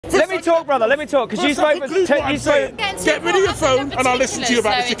Let me talk, brother. Let me talk, because you spoke. Get rid of your phone, and I'll listen to you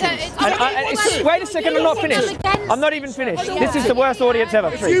about the chickens. Wait a second, I'm not finished. I'm not even finished. This is the worst audience ever.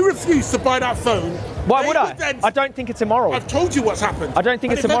 If you refuse to buy that phone, why would I? I don't think it's immoral. I've told you what's happened. I don't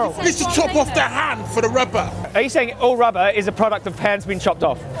think it's immoral. They should chop off their hand for the rubber. Are you saying all rubber is a product of hands being chopped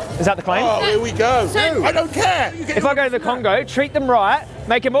off? Is that the claim? Oh, here we go. I don't care. If I go to the Congo, treat them right,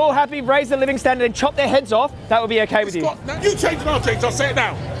 make them all happy, raise their living standard, and chop their heads off, that would be okay with you. You change and I'll change. I'll say it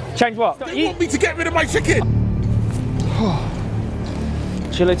now. Change what? They want me to get rid of my chicken.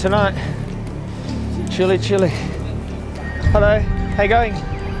 Chilly tonight. Chilly, chilly. Hello, how you going?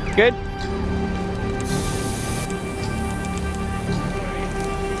 Good?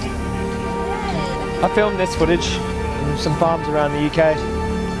 I filmed this footage from some farms around the UK.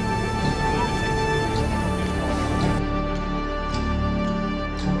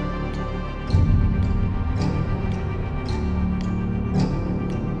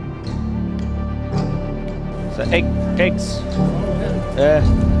 So eggs. Yeah.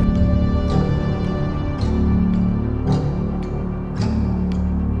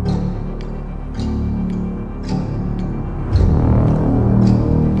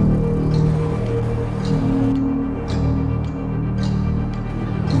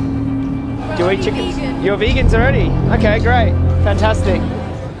 Do you eat chickens? Vegan. You're vegans already? Okay, great. Fantastic.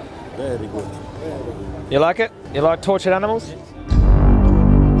 Very good. You like it? You like tortured animals?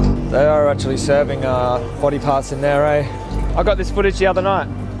 They are actually serving body parts in there, eh? I got this footage the other night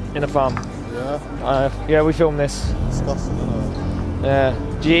in a farm. Yeah? Yeah, we filmed this. Disgusting, isn't it?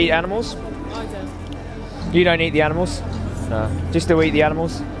 Yeah. Do you eat animals? I don't. You don't eat the animals? No. Just to eat the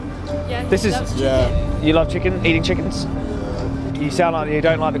animals? Yeah. This is. Yeah. You love chicken? Eating chickens? Yeah. You sound like you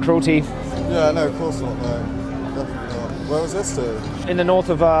don't like the cruelty. Yeah, no, of course not, no. Definitely not. Where was this to? In the north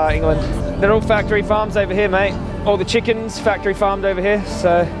of England. They're all factory farms over here, mate. All the chickens factory farmed over here,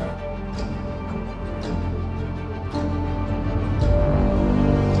 so.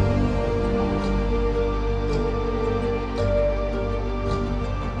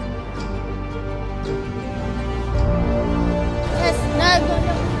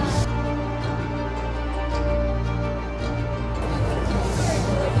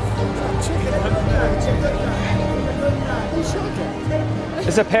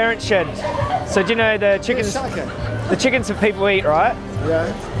 It's a parent shed. So do you know the chickens? The chickens that people eat, right? Yeah.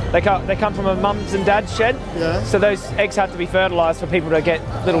 They come from a mum's and dad's shed. Yeah. So those eggs have to be fertilised for people to get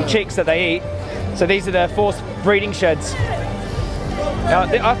little chicks that they eat. So these are the forced breeding sheds. Now,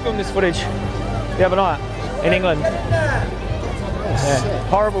 I filmed this footage the other night in England. Yeah.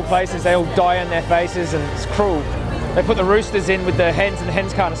 Horrible places. They all die on their faces, and it's cruel. They put the roosters in with the hens, and the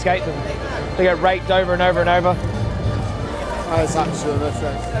hens can't escape them. They get raped over and over and over. Oh, it's actually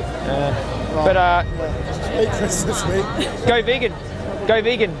horrific. Right. But eat Christmas week. Go vegan. Go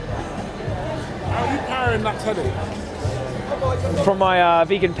vegan. How are you powering that telly? From my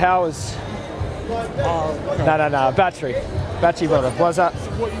vegan powers. Oh, okay. No. Battery, brother. Why's that?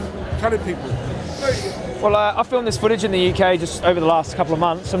 What are you telling people? Well, I filmed this footage in the UK just over the last couple of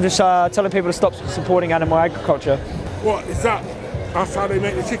months. I'm just telling people to stop supporting animal agriculture. What is that? That's how they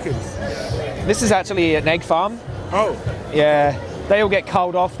make the chickens? This is actually an egg farm. Oh. Yeah. They all get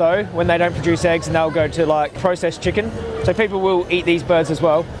culled off though when they don't produce eggs, and they'll go to like processed chicken. So people will eat these birds as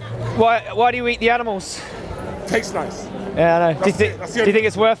well. Why do you eat the animals? Tastes nice. Yeah, I know. Do you think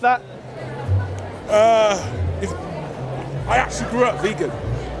it's worth that? I actually grew up vegan.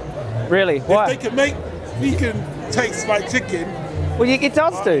 Really? Why? If they can make vegan taste like chicken. Well, it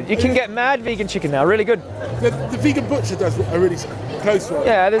does, dude. You can get mad vegan chicken now. Really good. The vegan butcher does a really close one.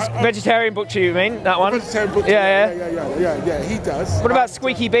 Yeah, there's vegetarian butcher. You mean that one? Vegetarian butcher. Yeah. He does. What about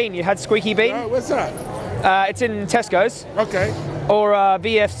Squeaky Bean? You had Squeaky Bean? What's that? It's in Tesco's. Okay. Or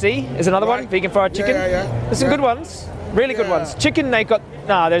VFC is another one. Vegan fried chicken. Yeah. There's some good ones. Really good ones. Chicken, they got.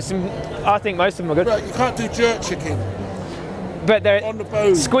 There's some. I think most of them are good. Right, you can't do jerk chicken. But they're on the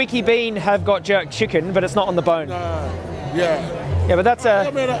bone. Squeaky Bean have got jerk chicken, but it's not on the bone. Yeah, but that's a.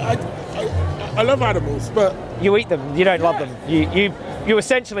 I mean, I love animals, but you eat them. You don't love them. You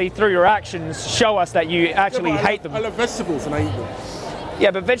essentially through your actions show us that you actually hate them. I love vegetables and I eat them.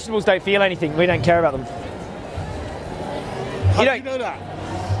 Yeah, but vegetables don't feel anything. We don't care about them. How do you know that?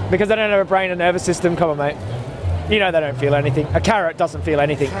 Because they don't have a brain and nervous system. Come on, mate. You know they don't feel anything. A carrot doesn't feel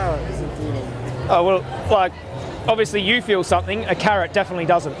anything. A carrot isn't feeling. Oh well, like obviously you feel something. A carrot definitely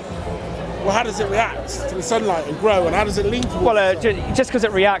doesn't. Well, how does it react to the sunlight and grow, and how does it lean towards? Well, just because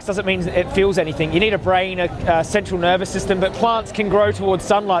it reacts doesn't mean it feels anything. You need a brain, a central nervous system, but plants can grow towards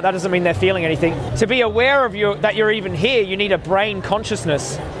sunlight. That doesn't mean they're feeling anything. To be aware of that you're even here, you need a brain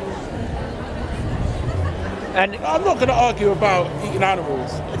consciousness. And I'm not going to argue about eating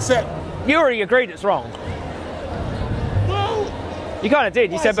animals, except you already agreed it's wrong. well, You kind of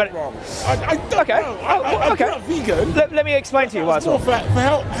did. You said, but wrong. I don't okay. know. I'm Okay. not vegan. Let me explain to you why it's more wrong. for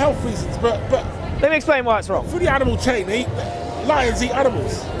health reasons, but Let me explain why it's wrong. for the animal chain, lions eat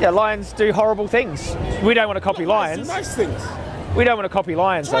animals. Yeah, lions do horrible things. We don't want to copy lions. Do nice things. We don't want to copy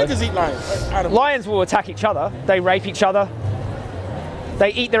lions, though. Tigers eat animals. Lions will attack each other. They rape each other.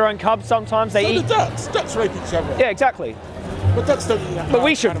 They eat their own cubs sometimes. They So eat. the ducks. Ducks rape each other. Yeah, exactly. But ducks don't eat But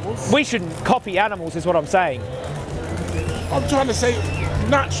animals. we shouldn't copy animals, is what I'm saying. I'm trying to say,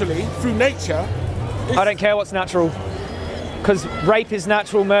 naturally, through nature. I don't care what's natural. Because rape is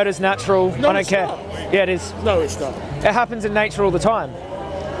natural, murder's natural. No, I don't it's care. not. Yeah, it is. No, it's not. It happens in nature all the time.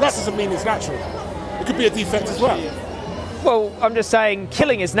 That doesn't mean it's natural. It could be a defect as well. Well, I'm just saying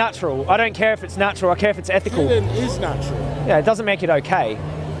killing is natural. I don't care if it's natural. I care if it's ethical. Killing is natural. Yeah, it doesn't make it okay.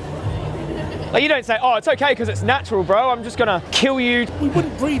 Like, you don't say, oh, it's okay because it's natural, bro. I'm just going to kill you. We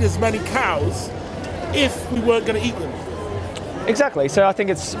wouldn't breed as many cows if we weren't going to eat them. Exactly. So I think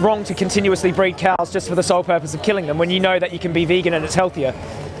it's wrong to continuously breed cows just for the sole purpose of killing them when you know that you can be vegan and it's healthier.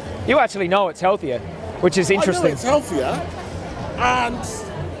 You actually know it's healthier, which is interesting. I know it's healthier, and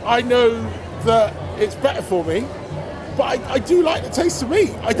I know that it's better for me, but I do like the taste of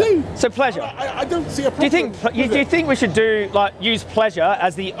meat. I do. So pleasure. I don't see a Do problem. you think we should use pleasure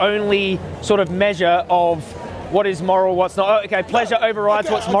as the only sort of measure of what is moral, what's not? Oh, okay, pleasure overrides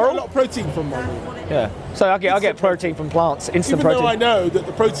what's moral. I get a lot of protein from my meat. Yeah. So I get protein from plants, instant Even protein. though I know that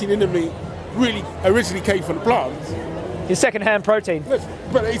the protein in the meat really originally came from the plants. Your second-hand protein.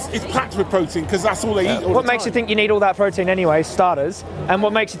 But it's packed with protein because that's all they eat. What makes you think you need all that protein anyway, starters? And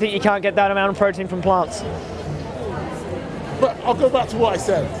what makes you think you can't get that amount of protein from plants? But I'll go back to what I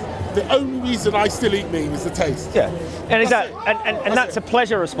said. The only reason I still eat meat is the taste. Yeah. And is That's that it. and that's a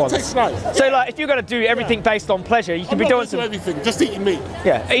pleasure response. It tastes nice. So like if you're gonna do everything based on pleasure, you can be doing I'm not gonna do everything, just eating meat.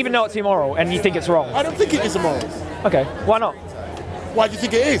 Yeah, even though it's immoral and you think it's wrong. I don't think it is immoral. Okay, why not? Why do you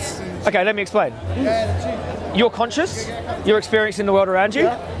think it is? Okay, let me explain. You're conscious, you're experiencing the world around you.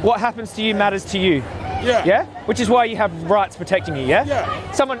 Yeah. What happens to you matters to you. Yeah. Yeah? Which is why you have rights protecting you, yeah?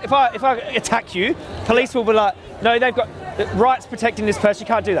 Yeah. Someone, if I attack you, police will be like, no, they've got rights protecting this person, you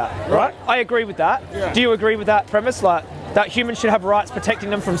can't do that, right? I agree with that. Yeah. Do you agree with that premise? Like, that humans should have rights protecting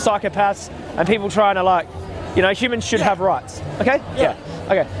them from psychopaths and people trying to humans should have rights, okay? Yeah.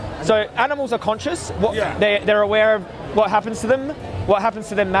 Okay, so animals are conscious, Yeah. they're aware of what happens to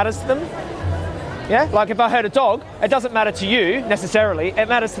them matters to them. Yeah? Like if I hurt a dog, it doesn't matter to you necessarily, it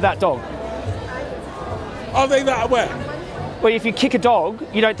matters to that dog. Are they that aware? Well, if you kick a dog,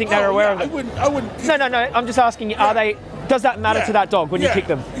 you don't think they're aware of it. I wouldn't. No, I'm just asking you, does that matter to that dog when you kick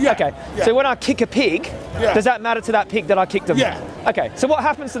them? Yeah. Okay. Yeah. So when I kick a pig, Yeah. does that matter to that pig that I kicked them? Yeah. Okay. So what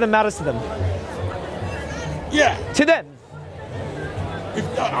happens to them matters to them. Yeah. To them?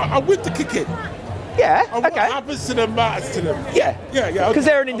 I'm with the kicking. Yeah. And what Okay. happens to them matters to them. Yeah. Yeah. Okay. Because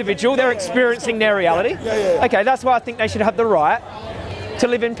they're an individual, they're experiencing their reality. Yeah. Okay, that's why I think they should have the right to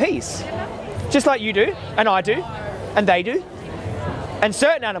live in peace. Just like you do, and I do, and they do. And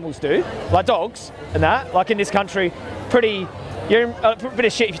certain animals do, like dogs and that. Like in this country, you're a bit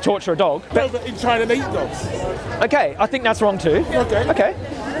of shit if you torture a dog. No, but in China they eat dogs. Okay, I think that's wrong too. Okay. Okay.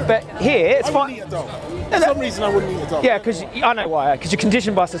 But here, it's I fine. wouldn't eat a dog. For some reason I wouldn't eat a dog. Yeah, because I know why. Because you're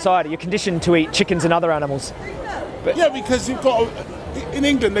conditioned by society. You're conditioned to eat chickens and other animals. Yeah, because you've got in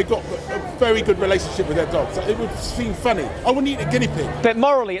England they've got a very good relationship with their dogs. It would seem funny. I wouldn't eat a guinea pig. But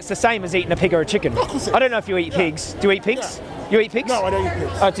morally, it's the same as eating a pig or a chicken. Of course it is. I don't know if you eat pigs. Do you eat pigs? You eat pigs? No, I don't eat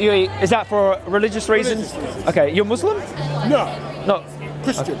pigs. Oh, do you eat? Is that for religious reasons? Religious reasons. Okay, you're Muslim? No, No.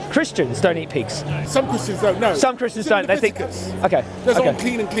 Christian. Christians don't eat pigs. Some Christians don't. No. Some Christians It's in don't. They think. Leviticus. Okay. There's okay.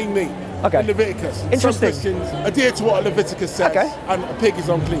 unclean and clean meat. Okay. In Leviticus. Interesting. Some Christians adhere to what Leviticus says, Okay. and a pig is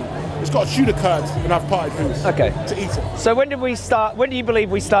unclean. It's got to chew the curd and have parted hooves. Okay. To eat it. So when did we start? When do you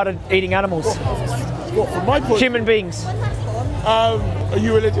believe we started eating animals? What, from my point? Human beings. Are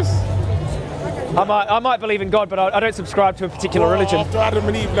you religious? I might believe in God, but I don't subscribe to a particular religion. After Adam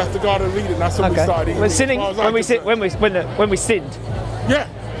and Eve left the Garden of Eden, that's when we started eating. We're sinning As far as I'm concerned. when we sinned. Yeah.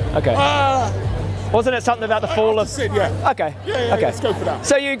 Okay. Wasn't it something about the fall of sin? Yeah. Okay. Yeah, okay. let's go for that.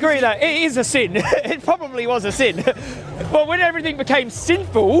 So you agree that it is a sin? It probably was a sin. Well, when everything became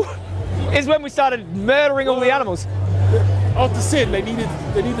sinful, is when we started murdering all the animals. After sin, they needed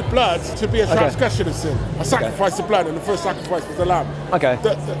blood to be a transgression of sin. A sacrifice of blood, and the first sacrifice was the lamb. Okay.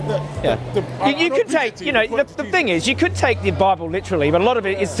 Yeah. You could take, the thing is, you could take the Bible literally, but a lot of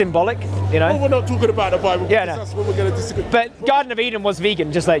it is symbolic, Well, we're not talking about the Bible. Yeah, because no. That's what we're going to disagree. But Garden of Eden was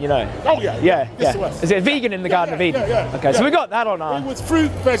vegan, just letting you know. Oh yeah. Yeah. Yes, it was. Is it vegan in the Garden of Eden? Yeah. Okay, so we got that on our. It was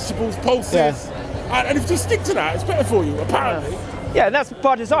fruit, vegetables, pulses. Yeah. And if you stick to that, it's better for you, apparently. Yeah, and that's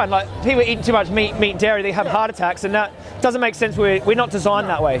by design. Like, people eating too much meat and dairy, they have heart attacks, and that doesn't make sense. We're not designed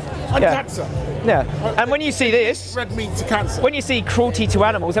that way. And cancer. Yeah, and when you see this, Red meat to cancer. when you see cruelty to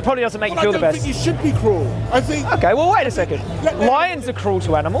animals, it probably doesn't make you feel the best. I don't think you should be cruel. I think... Okay, well, wait a second. Lions are cruel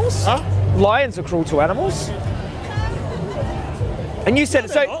to animals. Huh? Lions are cruel to animals. And you said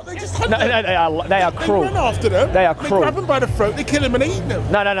so. They just hunt No, them. they are cruel. They run after them. They are cruel. They grab them by the throat, they kill them and eat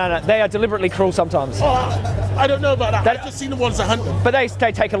them. No. They are deliberately cruel sometimes. Oh, I don't know about that. I've just seen the ones that hunt them. But they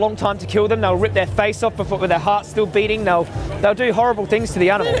take a long time to kill them. They'll rip their face off before with their heart still beating. They'll do horrible things to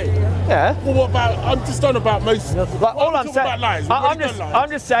the animal. Really? Yeah. Well, what about? I'm just on about most. Like, all I'm saying, about lions. I'm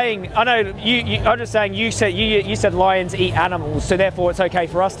just saying. I know you. I'm just saying. You said lions eat animals, so therefore it's okay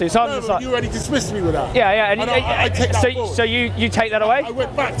for us to. So I'm just like, you already dismissed me with that. Yeah. And I take that forward. So you take that away? I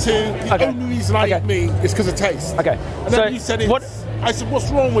went back to the only reason I eat meat is because of taste. Okay. And then you said I said, what's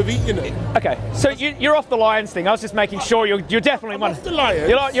wrong with eating it? Okay, so you're off the lions thing. I was just making sure you're definitely one. Off the lions.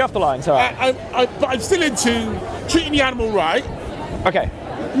 You're off the lions, all right. But I'm still into treating the animal right. Okay.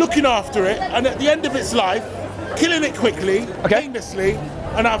 Looking after it, and at the end of its life, killing it quickly, painlessly,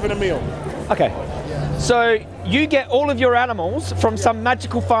 and having a meal. Okay. So you get all of your animals from some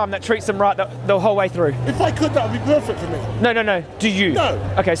magical farm that treats them right the whole way through. If I could, that would be perfect for me. No. Do you?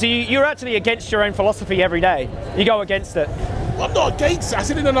 No. Okay, so you're actually against your own philosophy every day. You go against it. I'm not against it. I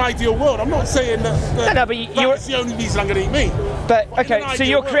said in an ideal world. I'm not saying that No, but that's the only reason I'm going to eat meat. But okay, so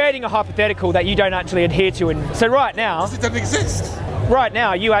you're creating a hypothetical that you don't actually adhere to, and so right now, it doesn't exist. Right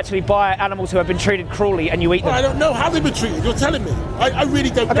now, you actually buy animals who have been treated cruelly, and you eat them. I don't know how they've been treated. You're telling me. I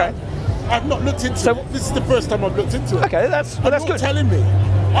really don't know. I've not looked into it. This is the first time I've looked into it. Okay, that's good. You're telling me.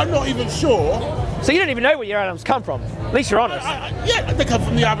 I'm not even sure. So you don't even know where your animals come from. At least you're honest. Yeah, they come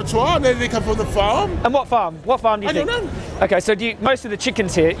from the abattoir, and then they come from the farm. And what farm? What farm do you think? I don't know. Okay, so most of the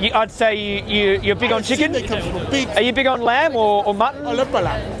chickens here, I'd say you're big on chicken. They come from a big. Are you big on lamb or mutton? I love my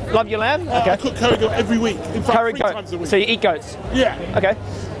lamb. Love your lamb? Okay. I cook curry goat every week. In fact, Curry 3 goat. times a week. So you eat goats? Yeah. Okay.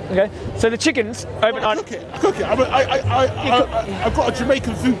 So the chickens overnight. I cook it. I've got a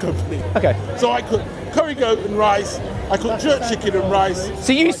Jamaican food company. Okay. So I cook curry goat and rice. I cook jerk chicken and rice.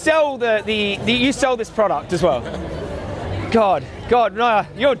 So you sell you sell this product as well? God, no,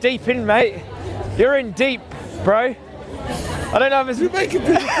 you're deep in, mate. You're in deep, bro. I don't know if it's... You're making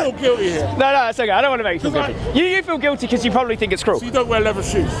people feel guilty here. No, it's okay. I don't want to make you feel guilty. You feel guilty because you probably think it's cruel. So you don't wear leather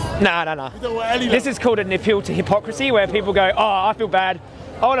shoes? No. You don't wear any leather? This is called an appeal to hypocrisy, where people go, oh, I feel bad.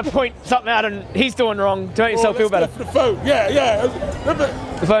 I want to point something out and he's doing wrong to make yourself feel better. Go for the phone. Yeah.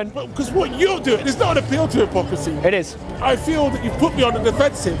 The phone? Because what you're doing is not an appeal to hypocrisy. It is. I feel that you've put me on the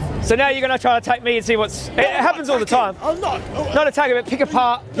defensive. So now you're going to try to attack me and see what's... It happens all the time. I'm not. Not attacking, but pick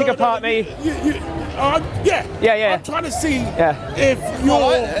apart me. Yeah. I'm trying to see if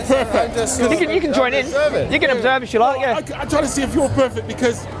you're perfect. You can join in. You can observe if you like, yeah. I'm trying to see if you're perfect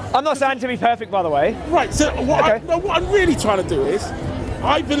because... I'm not saying to be perfect, by the way. Right, so what I'm really trying to do is,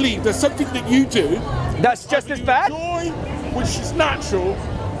 I believe there's something that you do that's just as bad, enjoy, which is natural,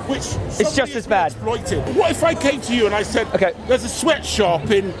 which it's just as bad. Exploited. What if I came to you and I said, there's a sweatshop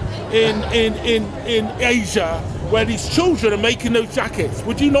in Asia where these children are making those jackets?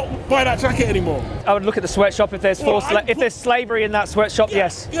 Would you not buy that jacket anymore? I would look at the sweatshop if there's if there's slavery in that sweatshop.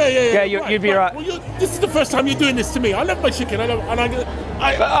 Yes. Yeah. You'd be right. Well, this is the first time you're doing this to me. I love my chicken.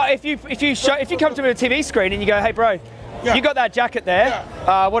 If you come to me with a TV screen and you go, hey, bro. Yeah. You got that jacket there,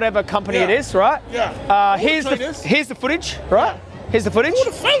 whatever company it is, right? Yeah. Here's the footage, right? Yeah. Here's the footage. Or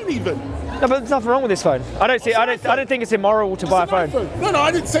the phone, even. No, but there's nothing wrong with this phone. I don't think it's immoral to buy a phone. No,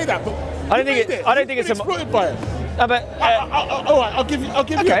 I didn't say that. But I don't think it's exploited by it. No, but all right, I'll give you a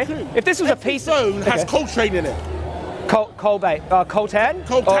clue. If this was a piece of phone has Coltrane in it. Coltan?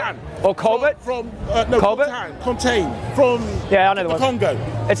 Or Colbert? Contain. From I know the Congo.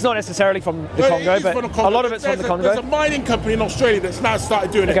 It's not necessarily from the Congo, but a lot of it's from the Congo. There's a mining company in Australia that's now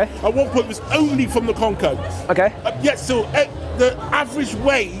started doing it. At one point it was only from the Congo. Okay. Yet still, the average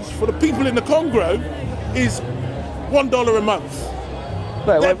wage for the people in the Congo is $1 a month.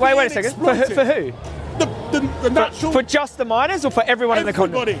 Wait a second. For who? The natural... For just the miners or for everyone in the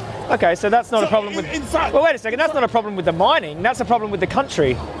Congo? Okay, so that's not a problem with... In fact... Well, wait a second. That's not a problem with the mining. That's a problem with the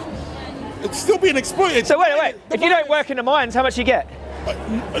country. It's still being exploited. So wait. If you don't work in the mines, how much you get?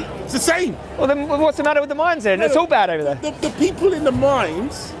 It's the same. Well, then what's the matter with the mines then? It's all bad over there. The people in the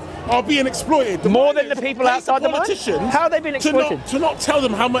mines are being exploited. More than the people outside the mines? How are they being exploited? To not tell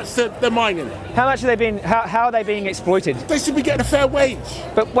them how much they're mining. How much are they being? How are they being exploited? They should be getting a fair wage.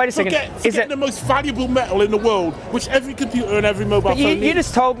 But wait a second. Is it the most valuable metal in the world, which every computer and every mobile phone needs? You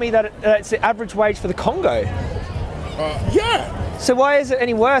just told me that it's the average wage for the Congo. Yeah. So why is it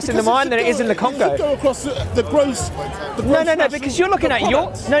any worse in the mine than it is in the Congo? You go across the gross. No, because you're looking at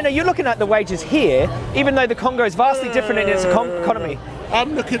you're looking at the wages here, even though the Congo is vastly different in its economy.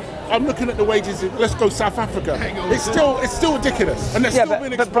 I'm looking at the wages. Let's go South Africa. It's still ridiculous, and they're still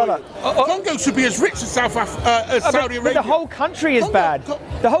being exploited. Brother, Congo should be as rich as Saudi Arabia. But the whole country is bad.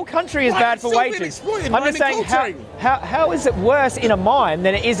 The whole country is bad for wages. I'm just saying, how is it worse in a mine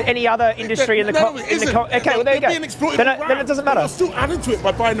than it is any other industry in the country? Okay, well there you go. Then it doesn't matter. You're still adding to it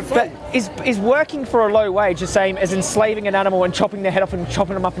by buying the phone. But is working for a low wage the same as enslaving an animal and chopping their head off and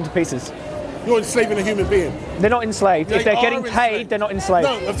chopping them up into pieces? You're enslaving a human being. They're not enslaved. If they're getting paid, they're not enslaved.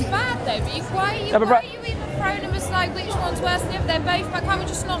 No, It's bad though, but why are you even throwing them as like which one's worse than the other? They're both bad. Can't we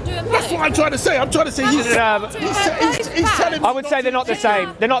just not do them both? That's what I'm trying to say. I'm trying to say he's telling me I would say they're not the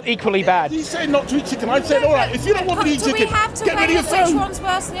same. They're not equally bad. He's saying not to eat chicken. I'm saying, all right, if you don't want me to eat chicken, get rid of your phone. Which one's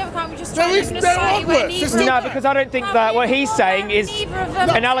worse than the other? Can't we just No, try it's- to they're all worse. No, because I don't think that what he's saying is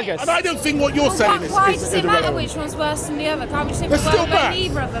analogous. And I don't think what you're saying is Why does it matter irrelevant. which one's worse than the other? Can't we just They're still bad.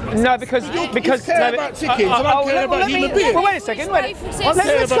 neither of them? No, because care about chickens, and I'm caring about human beings. Well, wait a second.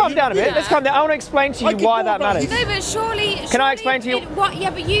 Let's calm down a bit. Let's calm down. I want to explain to you why that matters. No, but surely. Can I explain to you? Yeah,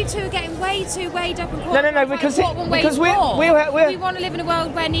 but you two are getting way too weighed up and No, because we want to live in a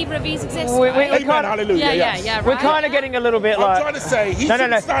world where neither of these exist. Amen, hallelujah. Yeah. We're kind of getting a little bit I'm like. trying to say, he No.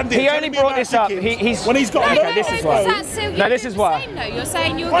 shouldn't stand He here only telling me brought about this up. chickens When he's got Okay, this is why. No, this is why. You're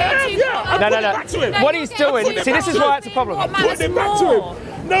saying you're I getting am, too yeah. I'm No. putting it back to him. What he's doing. See, this is why it's a problem. What Putting matters it back to more? him.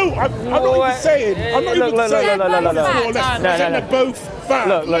 No, I'm not even saying. I'm not even saying. They're both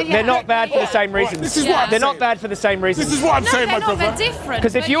bad. Look, they're not bad for the same reasons. This is what I'm They're not saying. bad for the same reasons. This is what I'm saying, my they're not, brother. they're different.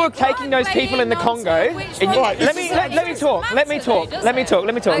 Because if you were taking those people in the Congo, and let me talk. Let me talk.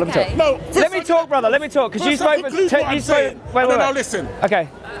 No, Let me talk, brother. Let me talk. Because you First, I spoke. conclude what I'm saying, and then I'll listen. Okay.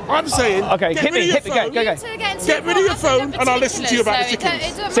 I'm saying, Okay, get hit rid me, of hit your me, phone. go. Get rid of your phone, and I'll listen to you about the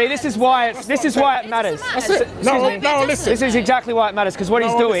chickens. See, this is why it matters. That's it. Now listen. This is exactly why it matters. Because what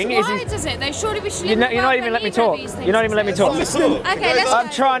he's doing is Why does it? They surely we should. you're not even letting me talk. You're not even letting me talk. Okay, let's I'm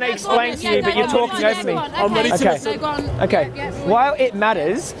trying to explain to you, but you're talking over me. I'm ready to Okay. listen. Okay. While it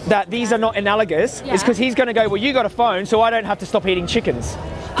matters that these are not analogous, is because he's going to go, well, you got a phone, so I don't have to stop eating chickens.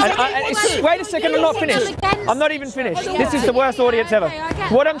 Wait a second, I'm not finished. I'm not even finished. This is the worst audience ever.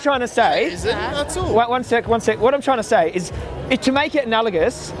 What I'm trying to say, one sec. What I'm trying to say is to make it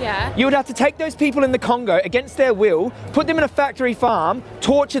analogous, you would have to take those people in the Congo against their will, put them in a factory farm,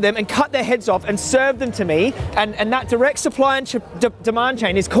 torture them and cut their heads off and serve them to me, and that direct supply and demand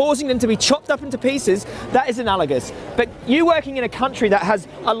chain is causing them to be chopped up into pieces. That is analogous. But you working in a country that has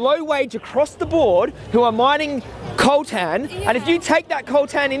a low wage across the board, who are mining coltan, and if you take that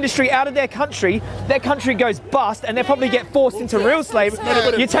coltan industry out of their country goes bust, and they probably get forced into real slavery.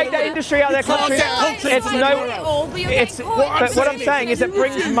 You take that industry out of their country, but what I'm saying is it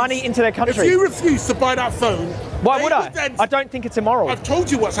brings money into their country. If you refuse to buy that phone, why would I? I don't think it's immoral. I've told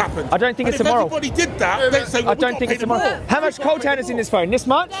you what's happened. I don't think it's immoral. If everybody did that, they'd say, well, I don't think it's immoral. How much coltan is in this phone? This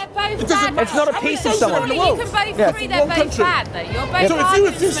much? It's not a piece of someone. You can both agree they're both bad, though. You're both So if you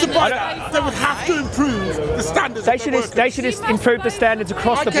refuse to buy that, they would have to improve the standards. They should improve the standards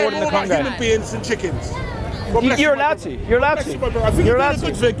across the board in the Congo. Human beings and chickens. You're allowed to. You're allowed to. You're allowed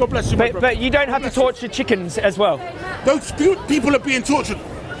to. God bless you, my brother. But you don't have to torture chickens as well. Those people are being tortured.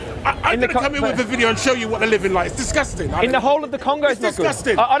 I'm going to come in with a video and show you what they're living like. It's disgusting. In the whole of the Congo, it's not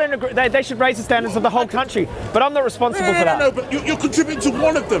disgusting. Good. I don't agree. They should raise the standards of the whole country, but I'm not responsible for that. No, but you're contributing to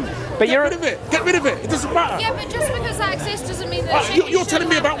one of them. But Get rid of it. Get rid of it. It doesn't matter. Yeah, but just because that exists doesn't mean that. You're telling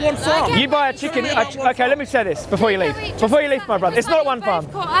me about one farm. You buy a chicken. Okay, let me say this before you leave. Before you leave, my brother, it's not one farm.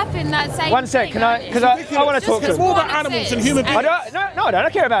 One sec, can I? Because I want to talk to It's him. more about animals than human beings. No, I don't. I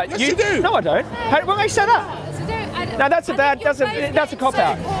care about Yes, you do. No, I don't. What makes you say that? No, that's a cop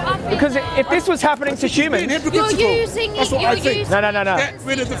out. Because if this was happening to humans, That's what I think. No. Get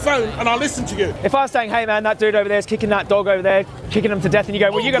rid of the phone and I'll listen to you. If I was saying, hey man, that dude over there is kicking that dog over there, kicking him to death, and you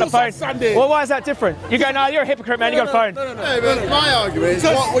go, well, you got a phone. Well, why is that different? You go, no, you're a hypocrite, man. You got a phone. No, but my argument is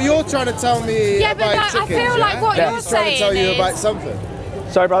what you're trying to tell me about chickens. I feel like what you're He's trying to tell you about something.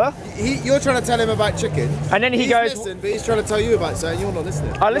 Sorry, brother. You're trying to tell him about chickens. And then he goes. Listen, but he's trying to tell you about something. You're not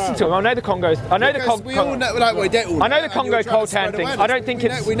listening. I listen to him. I know the Congos. I know Because we all know, like, we don't all I know know, the and Congo you're trying to coltan spread thing. awareness. I don't think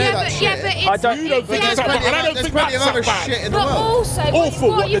it's. We know that shit. I don't. You don't think it's that bad, and I don't There's think plenty that's of other that bad. shit in the But world. also, Awful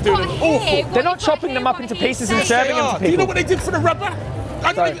what they're doing. Awful. They're not chopping them up into pieces and serving them to Do you know people. what they did for the rubber?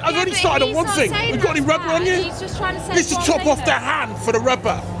 I've already started on one thing. We've got any rubber on you? He's just trying to say. They should chop off their hand for the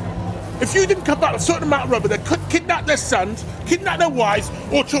rubber. If you didn't come out with a certain amount of rubber, they could kidnap their sons, kidnap their wives,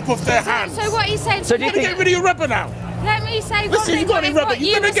 or chop off their hands. So what he's saying. So do you Get rid of your rubber now. Let me say one Listen, thing. you got any rubber?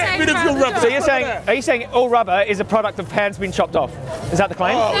 You're going to get rid of your rubber. So you're saying, are you saying all rubber is a product of hands being chopped off? Is that the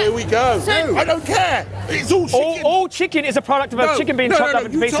claim? Oh, here we go. I don't care. It's all chicken. All chicken is a product of a chicken being chopped up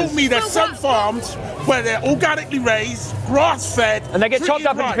into pieces. You told me there's some farms where they're organically raised, grass-fed, and they get chopped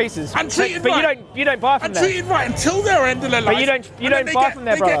up into pieces. And treated but right. you don't buy from there. And treated right until their end of their life. But you don't buy from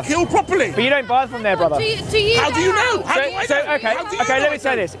there, brother. They get killed properly. But you don't buy from there, brother. Do you How do you know? How do I know? Okay, let me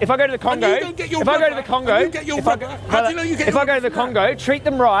say this. If I go to the Congo, if I go to the Congo, treat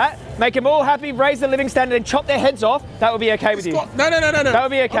them right, make them all happy, raise the living standard, and chop their heads off, that would be okay with you. No. That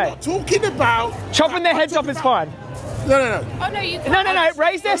would be okay. I'm not talking about chopping their heads off is fine. No. Oh, no, you can't. No.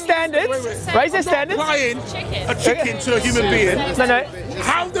 Raise their standards. Raise their standards. Applying a chicken to a human being. No.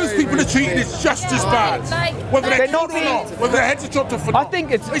 How those people are treated is just as bad. Whether they're killed or not, whether their heads are chopped off or not. I think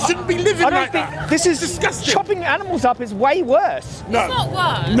it's. They shouldn't be living like that. This is disgusting. Chopping animals up is way worse. No. It's not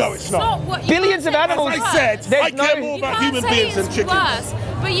worse. No, it's not. Billions of animals. As I said, I care more about human beings than chickens. Worse,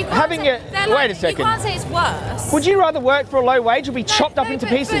 but you can't Having it. Wait a second. You can't say it's worse. Would you rather work for a low wage or be chopped up into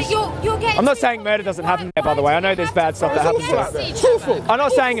pieces? But you're getting I'm not saying murder doesn't happen there, by the way. I know there's bad stuff that happens there. It's awful. I'm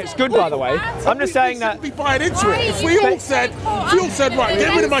not saying it's good, by the way. I'm just saying that. Be buying into it. If we all said, right,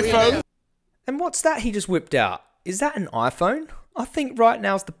 get rid of my phone. And what's that he just whipped out? Is that an iPhone? I think right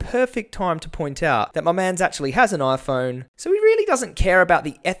now is the perfect time to point out that my man's actually has an iPhone, so he really doesn't care about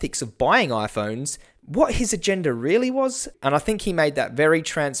the ethics of buying iPhones. What his agenda really was, and I think he made that very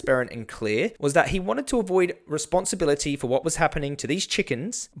transparent and clear, was that he wanted to avoid responsibility for what was happening to these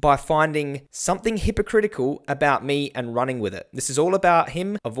chickens by finding something hypocritical about me and running with it. This is all about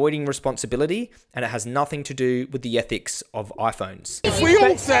him avoiding responsibility, and it has nothing to do with the ethics of iPhones. If we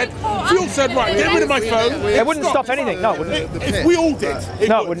all said, right, get rid of my phone, it wouldn't stop anything. No, it wouldn't. If we all did,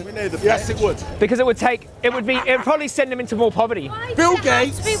 no, it wouldn't. Yes, it would. Because it would probably send them into more poverty. Bill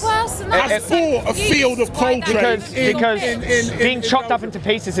Gates has bought a field of coal because being chopped up into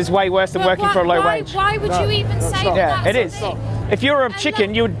pieces is way worse than working for a low wage. Why would you even say that? Yeah, it is. If you were a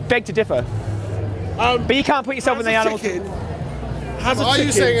chicken, you would beg to differ. But you can't put yourself in the animal. Are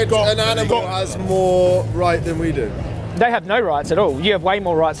you saying an animal has more right than we do? They have no rights at all. You have way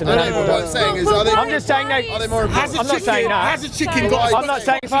more rights than an animal does. I'm just saying that. I'm not saying that. Has a chicken got? I'm not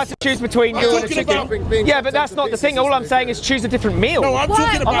saying if I had to choose between you and a chicken. Yeah, but that's not the thing. All I'm saying is choose a different meal. No, I'm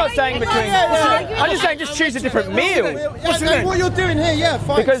talking about. I'm not saying between. I'm just saying just choose a different meal. What's your name? What you're doing here, yeah,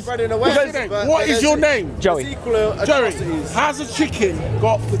 fine. Because what is your name? Joey. Joey, has a chicken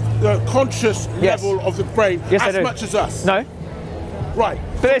got the conscious level of the brain as much as us? No. Right.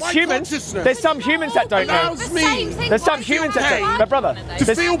 But there's humans. There's some humans that don't know. There's some humans that don't. But brother,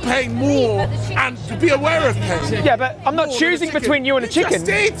 to feel pain more and to be aware of pain. Yeah, but I'm not choosing between you and a chicken.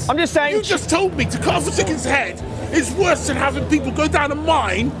 I'm just saying. You just told me to cut off a chicken's head is worse than having people go down a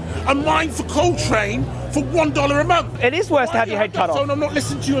mine for Coltrane for $1 a month. It is worse to have your head cut off. I'm not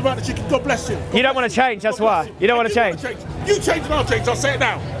listening to you about the chicken. God bless you. You don't want to change. That's why. You don't want to change. You change and I'll change. I'll say it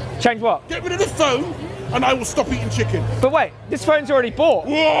now. Change what? Get rid of the phone. And I will stop eating chicken. But wait, this phone's already bought.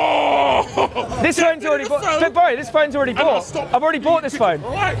 Whoa! This phone's already bought. But bro, this phone's already bought. I've already bought this phone.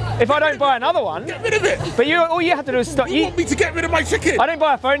 Right. If I don't buy another one, get rid of it. But all you have to do is stop. You want me to get rid of my chicken? I don't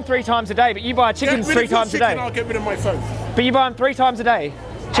buy a phone 3 times a day, but you buy chickens 3 times a day. I'll get rid of my phone. But you buy them 3 times a day.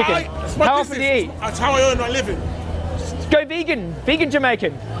 Chicken. How often do you eat? That's how I earn my living. Go vegan. Vegan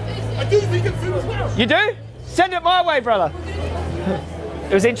Jamaican. I do vegan food as well. You do? Send it my way, brother.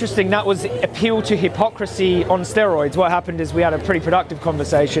 It was interesting, that was appeal to hypocrisy on steroids. What happened is we had a pretty productive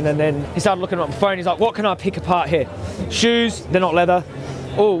conversation and then he started looking at my phone. He's like, what can I pick apart here? Shoes, they're not leather.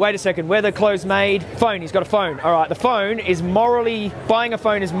 Oh, wait a second, where the clothes made? Phone, he's got a phone. All right, the phone is buying a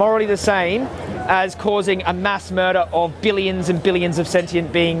phone is morally the same as causing a mass murder of billions and billions of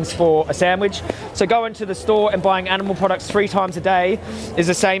sentient beings for a sandwich. So going to the store and buying animal products 3 times a day is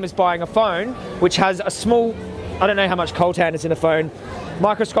the same as buying a phone, which has a small, I don't know how much coltan is in a phone,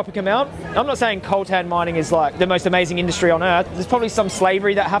 microscopic amount. I'm not saying coltan mining is like the most amazing industry on earth. There's probably some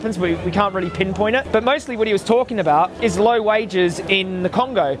slavery that happens, but we can't really pinpoint it. But mostly what he was talking about is low wages in the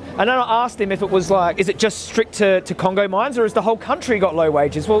Congo. And then I asked him if it was like, is it just strict to Congo mines or has the whole country got low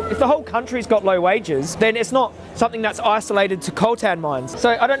wages? Well, if the whole country's got low wages, then it's not something that's isolated to coltan mines.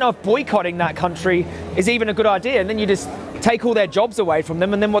 So I don't know if boycotting that country is even a good idea. And then you just take all their jobs away from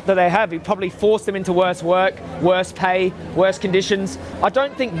them, and then what do they have? You probably force them into worse work, worse pay, worse conditions. I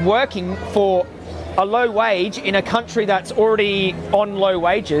don't think working for a low wage in a country that's already on low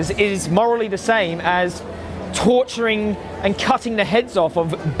wages is morally the same as torturing and cutting the heads off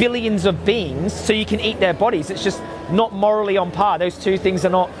of billions of beings so you can eat their bodies. It's just not morally on par. Those two things are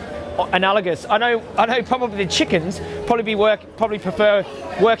not analogous. I know probably the chickens probably prefer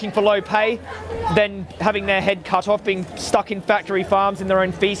working for low pay than having their head cut off, being stuck in factory farms in their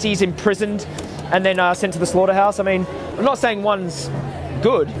own feces, imprisoned, and then sent to the slaughterhouse. I mean, I'm not saying one's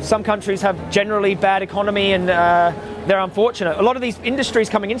good. Some countries have generally bad economy and they're unfortunate. A lot of these industries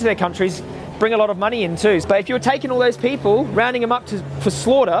coming into their countries bring a lot of money in too. But if you're taking all those people, rounding them up for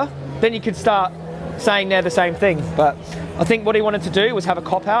slaughter, then you could start saying they're the same thing. But I think what he wanted to do was have a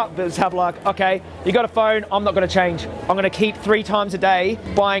cop-out, was have like, okay, you got a phone, I'm not going to change. I'm going to keep 3 times a day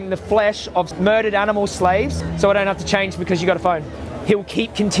buying the flesh of murdered animal slaves so I don't have to change because you got a phone. He'll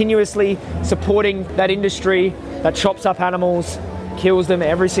keep continuously supporting that industry that chops up animals, kills them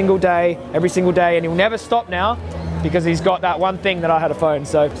every single day, and he'll never stop now because he's got that one thing that I had a phone.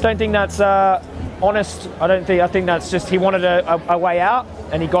 So I don't think that's honest. I think that's just he wanted a way out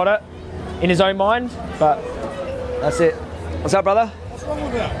and he got it in his own mind, but that's it. What's up, brother? What's wrong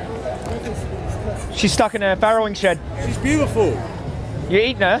with her? She's stuck in a farrowing shed. She's beautiful. You're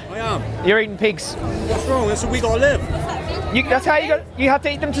eating her? I am. You're eating pigs. What's wrong? That's what we gotta live. That's how you have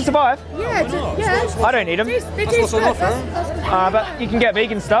to eat them to survive? Yeah, yeah. I don't eat them. That's what's on offer. But you can get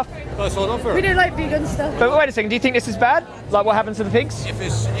vegan stuff. That's on offer. We don't like vegan stuff. But wait a second, do you think this is bad? Like what happens to the pigs? If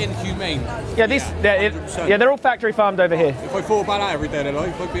it's inhumane. Yeah, they're all factory farmed over here. If I thought about that every day of their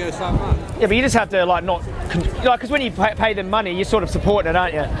life, I'd be a sad man. Yeah, but you just have to like not, because when you pay them money, you're sort of supporting it,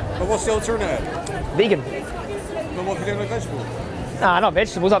 aren't you? But what's the alternative? Vegan. Then what if you don't like vegetables? Nah, not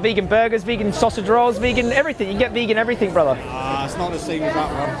vegetables, like vegan burgers, vegan sausage rolls, vegan everything. You can get vegan everything, brother. It's not the same as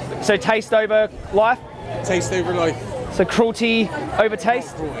that, man. So taste over life? Taste over life. So cruelty over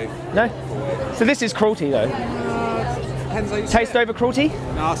taste? Cruelty. No? So this is cruelty though. Depends how you Taste over cruelty?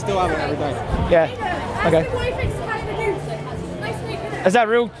 No, I still have it every day. Yeah. Okay. Is that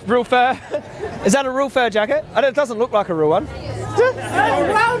real fur? Is that a real fur jacket? It doesn't look like a real one.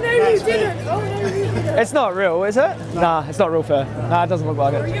 Oh, wow, no, you didn't. Oh, no, you didn't. It's not real, is it? No. Nah, it's not real fur. Nah, it doesn't look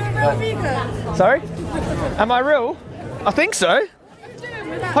like it. Are you a real vegan? Sorry? Am I real? I think so.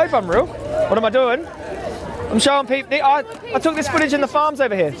 Hope I'm real. What am I doing? I'm showing people. I took this footage in the farms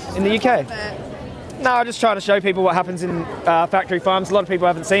over here in the UK. No, I'm just trying to show people what happens in factory farms. A lot of people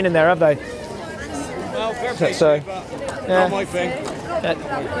haven't seen in there, have they? Well, fair play, So, but yeah. not my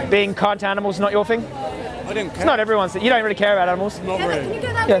thing. Being kind to animals not your thing? I didn't care. It's not everyone's. You don't really care about animals. Not Can really. you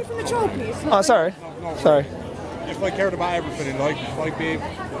get that Yeah. away from the troll, please? Oh, sorry. Sorry. If I cared about everything in life, I'd be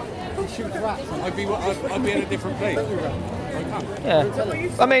in a different place. Yeah.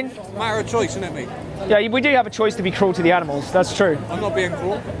 I mean, Matter of choice, isn't it, mate? yeah, we do have a choice to be cruel to the animals. That's true. I'm not being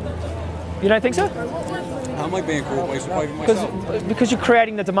cruel. You don't think so? How am I being cruel by surviving myself? Because you're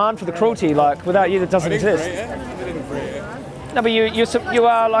creating the demand for the cruelty. Like without you, that doesn't I didn't exist. create it. I didn't create it. No, but you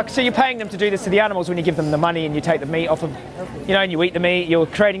are like, so you're paying them to do this to the animals when you give them the money and you take the meat off of, and you eat the meat. You're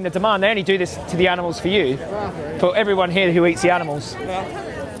creating the demand. They only do this to the animals for you, for everyone here who eats the animals. Yeah.